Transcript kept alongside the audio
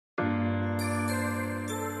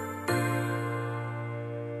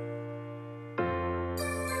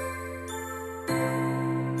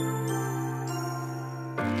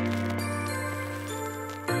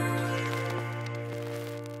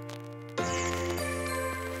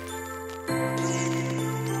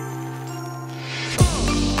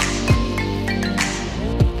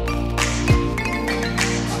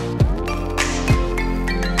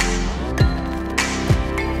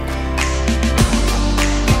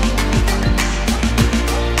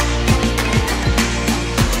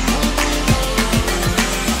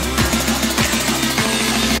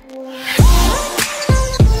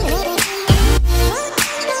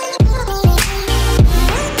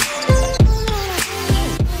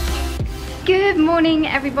Good morning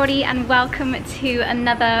everybody and welcome to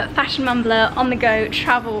another Fashion Mumbler on the go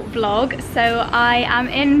travel vlog. So I am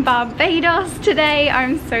in Barbados today.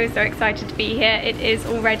 I'm so excited to be here. It is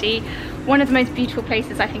already one of the most beautiful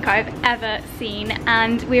places I think I've ever seen,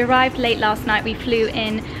 and we arrived late last night. We flew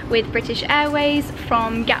in with British Airways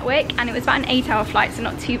from Gatwick and it was about an 8-hour flight, so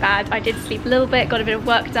not too bad. I did sleep a little bit, got a bit of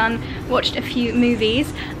work done, watched a few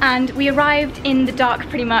movies, and we arrived in the dark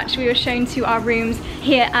pretty much. We were shown to our rooms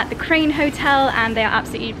here at the Crane Hotel and they are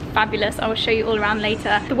absolutely fabulous. I will show you all around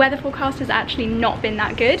later. The weather forecast has actually not been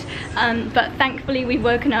that good, but thankfully we've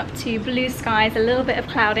woken up to blue skies, a little bit of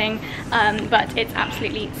clouding, but it's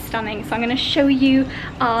absolutely stunning. So I'm going to show you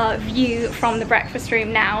our view from the breakfast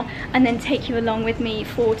room now and then take you along with me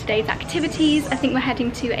for today's activities. I think we're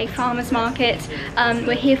heading to a farmer's market.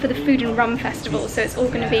 We're here for the Food Rum festival, so it's all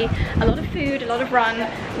going to be a lot of food, a lot of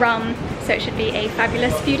rum, so it should be a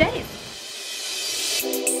fabulous few days.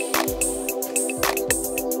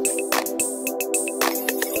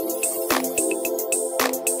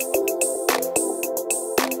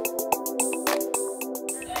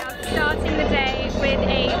 Starting the day with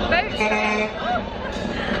a boat trip.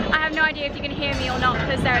 I have no idea if you can hear me or not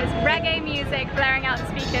because there is reggae music blaring out the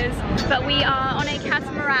speakers, but we are on a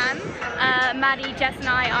catamaran. Maddie, Jess and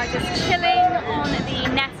I are just chilling on the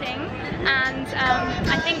netting, and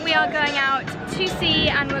I think we are going out to sea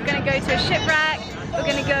and we're going to go to a shipwreck. We're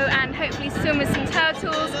going to go and hopefully swim with some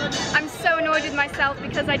turtles. I'm so annoyed with myself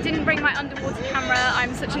because I didn't bring my underwater camera.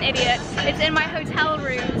 I'm such an idiot. It's in my hotel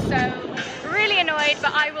room, so really annoyed,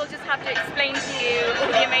 but I will just have to explain to you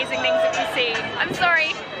all the amazing things that we see. I'm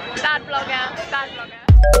sorry, bad vlogger, bad vlogger.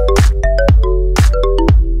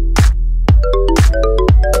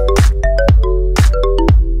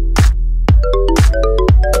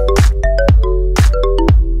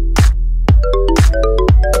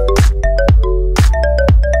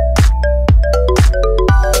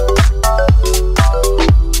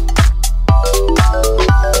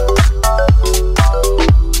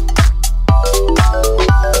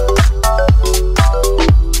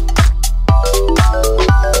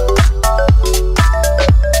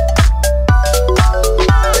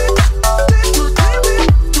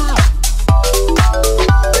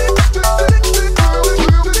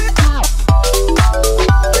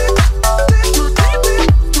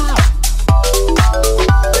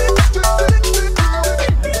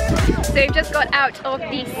 Out of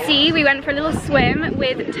the sea, we went for a little swim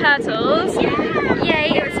with turtles.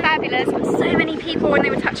 Yay, it was fabulous, but so many people when they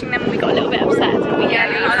were touching them, we got a little bit upset. Yeah,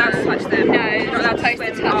 we were not allowed to touch them. No, you're not allowed to touch them.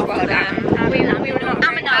 We were not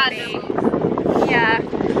very happy. Yeah,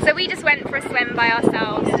 so we just went for a swim by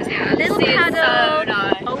ourselves, just had a little paddle. So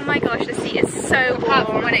nice. Oh my gosh, the sea is so warm. Apart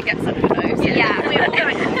from when it gets under close. Yeah.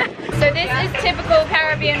 So this is typical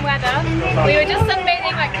Caribbean weather. We were just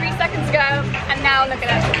sunbathing like 3 seconds ago, and now look at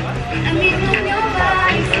us.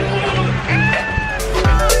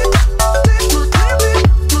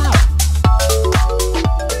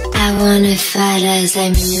 I wanna fight as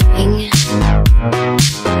I'm moving,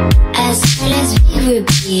 as good as we would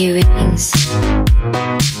be rings.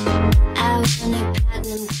 I wanna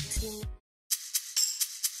platinum.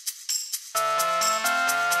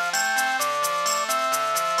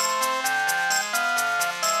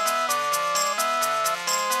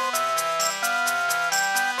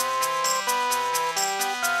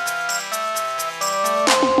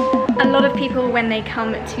 A lot of people when they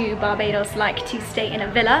come to Barbados like to stay in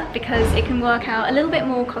a villa because it can work out a little bit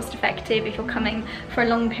more cost effective if you're coming for a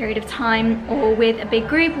long period of time or with a big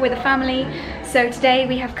group or with a family. So today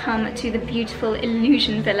we have come to the beautiful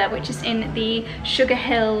Illusion Villa, which is in the Sugar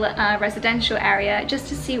Hill residential area, just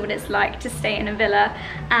to see what it's like to stay in a villa.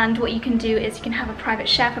 And what you can do is you can have a private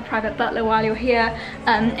chef, a private butler while you're here,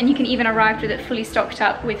 and you can even arrive with it fully stocked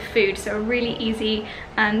up with food. So a really easy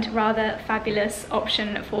and rather fabulous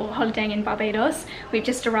option for holidaying in Barbados. We've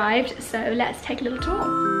just arrived, so let's take a little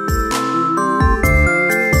tour.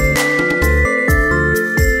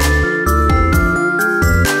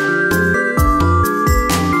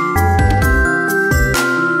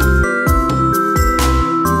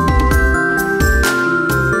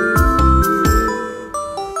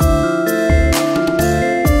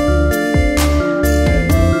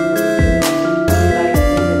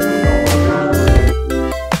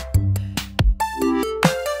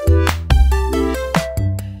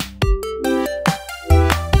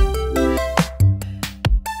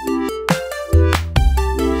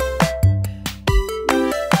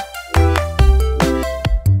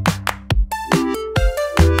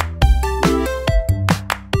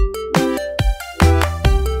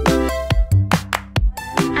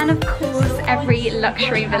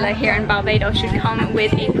 luxury villa here in Barbados should come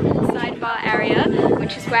with a poolside bar area,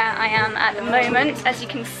 which is where I am at the moment. As you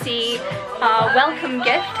can see, our welcome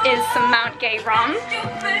gift is some Mount Gay rum,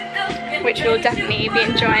 which we'll definitely be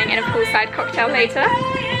enjoying in a poolside cocktail later.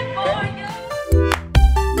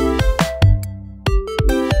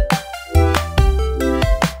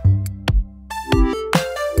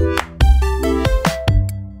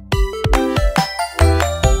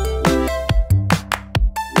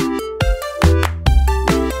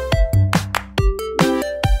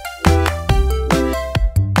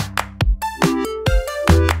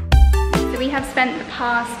 Spent the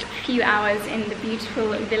past few hours in the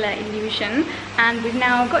beautiful Villa Illusion, and we've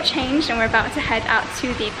now got changed and we're about to head out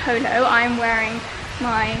to the polo. I'm wearing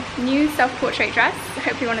my new self-portrait dress.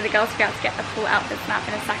 Hopefully one of the girls will be able to get a full outfit snap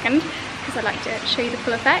in a second, because I'd like to show you the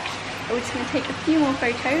full effect. But we're just going to take a few more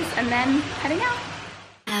photos and then heading out.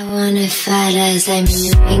 I wanna fight as I'm in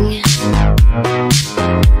the ring,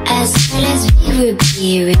 as well as big ruby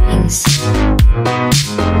earrings.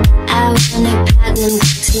 I wanna platinum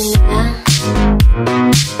tuxedo,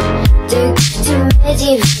 the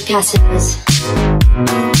medieval castles.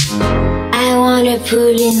 I want a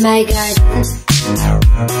pool in my garden,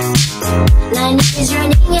 9 years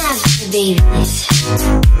running after babies.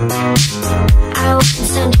 I want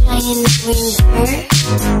sunshine in the winter.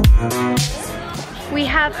 We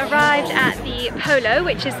have arrived at the Polo,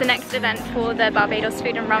 which is the next event for the Barbados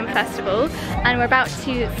Food Rum Festival, and we're about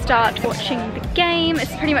to start watching the game.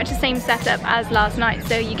 It's pretty much the same setup as last night,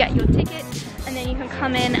 so you get your ticket and then you can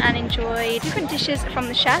come in and enjoy different dishes from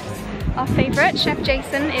the chefs. Our favourite, Chef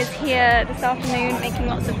Jason, is here this afternoon making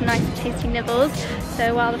lots of nice tasty nibbles.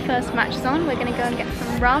 So while the first match is on, we're going to go and get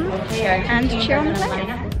some rum and cheer on the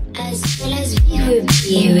players. As well as big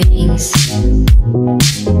ruby earrings.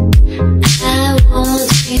 I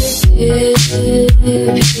want you to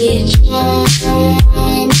be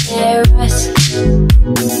generous.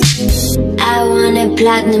 I want a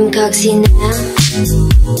platinum coxie now,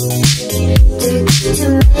 to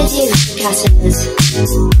medieval castles.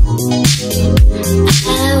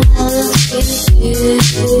 I want you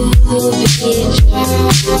to be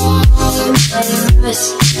generous.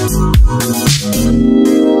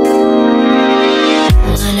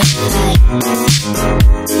 I wanna fight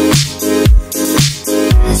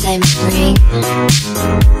as I'm free,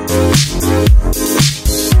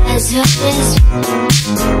 as well as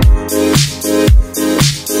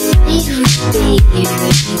big ruby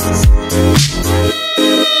earrings.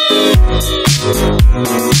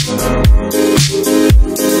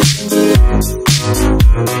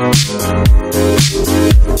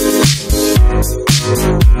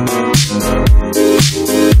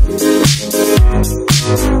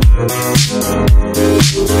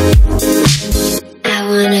 I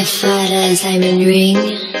wanna fight as I'm in ring,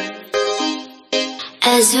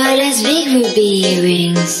 as well as big ruby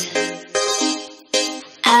earrings.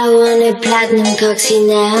 I want a platinum coxie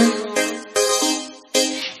now,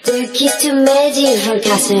 the keys to medieval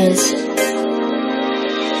castles.